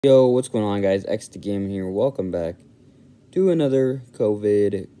Yo, what's going on, guys? XTGame here. Welcome back to another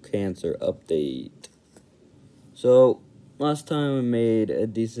COVID cancer update. So, last time I made a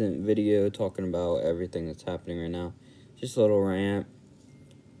decent video talking about everything that's happening right now. Just a little rant.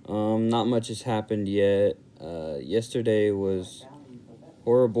 Not much has happened yet. Yesterday was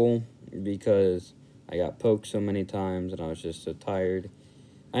horrible because I got poked so many times and I was just so tired.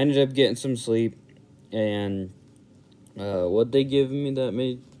 I ended up getting some sleep, and what they give me that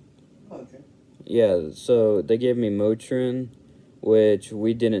made... Yeah, so they gave me Motrin, which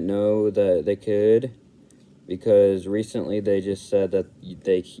we didn't know that they could, because recently they just said that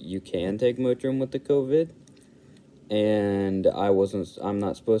you can take Motrin with the COVID, and I'm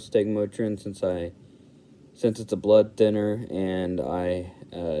not supposed to take Motrin since it's a blood thinner, and when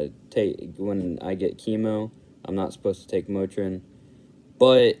I get chemo, I'm not supposed to take Motrin,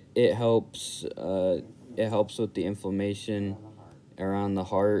 but it helps with the inflammation around the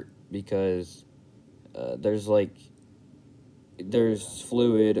heart, because there's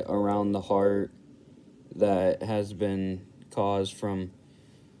fluid around the heart that has been caused from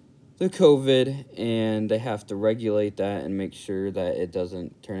the COVID, and they have to regulate that and make sure that it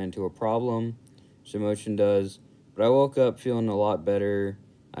doesn't turn into a problem, which Motrin does. But I woke up feeling a lot better.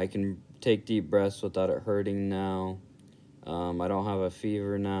 I can take deep breaths without it hurting now. I don't have a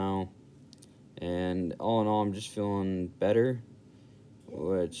fever now, and all in all, I'm just feeling better,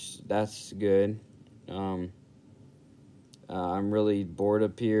 which that's good. I'm really bored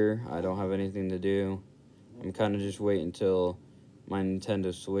up here. I don't have anything to do. I'm kind of just waiting until my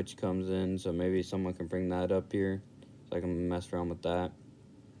Nintendo Switch comes in, so maybe someone can bring that up here so I can mess around with that.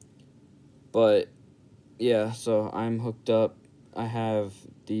 But yeah, so I'm hooked up. I have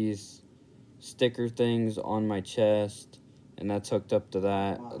these sticker things on my chest, and that's hooked up to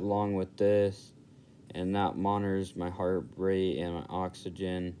that along with this, and that monitors my heart rate and my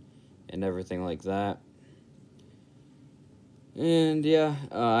oxygen and everything like that. And yeah,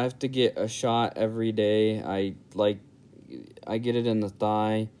 I have to get a shot every day. I get it in the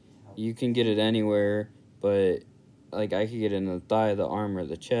thigh. You can get it anywhere, but I could get it in the thigh, the arm, or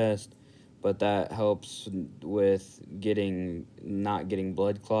the chest. But that helps with not getting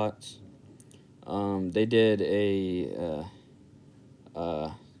blood clots. They did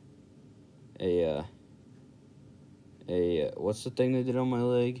what's the thing they did on my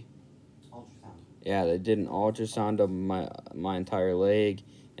leg? Yeah, they did an ultrasound of my entire leg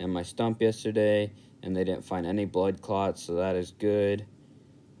and my stump yesterday, and they didn't find any blood clots, so that is good.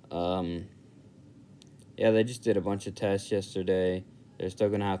 Yeah, they just did a bunch of tests yesterday. They're still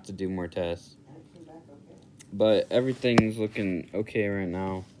going to have to do more tests. But everything's looking okay right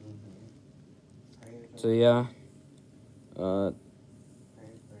now. So yeah,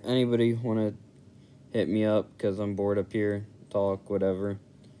 anybody want to hit me up because I'm bored up here, talk, whatever.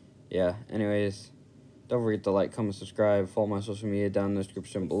 Yeah, anyways, don't forget to like, comment, subscribe, follow my social media down in the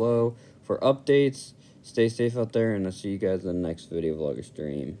description below for updates. Stay safe out there, and I'll see you guys in the next video vlog or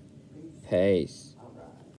stream. Peace.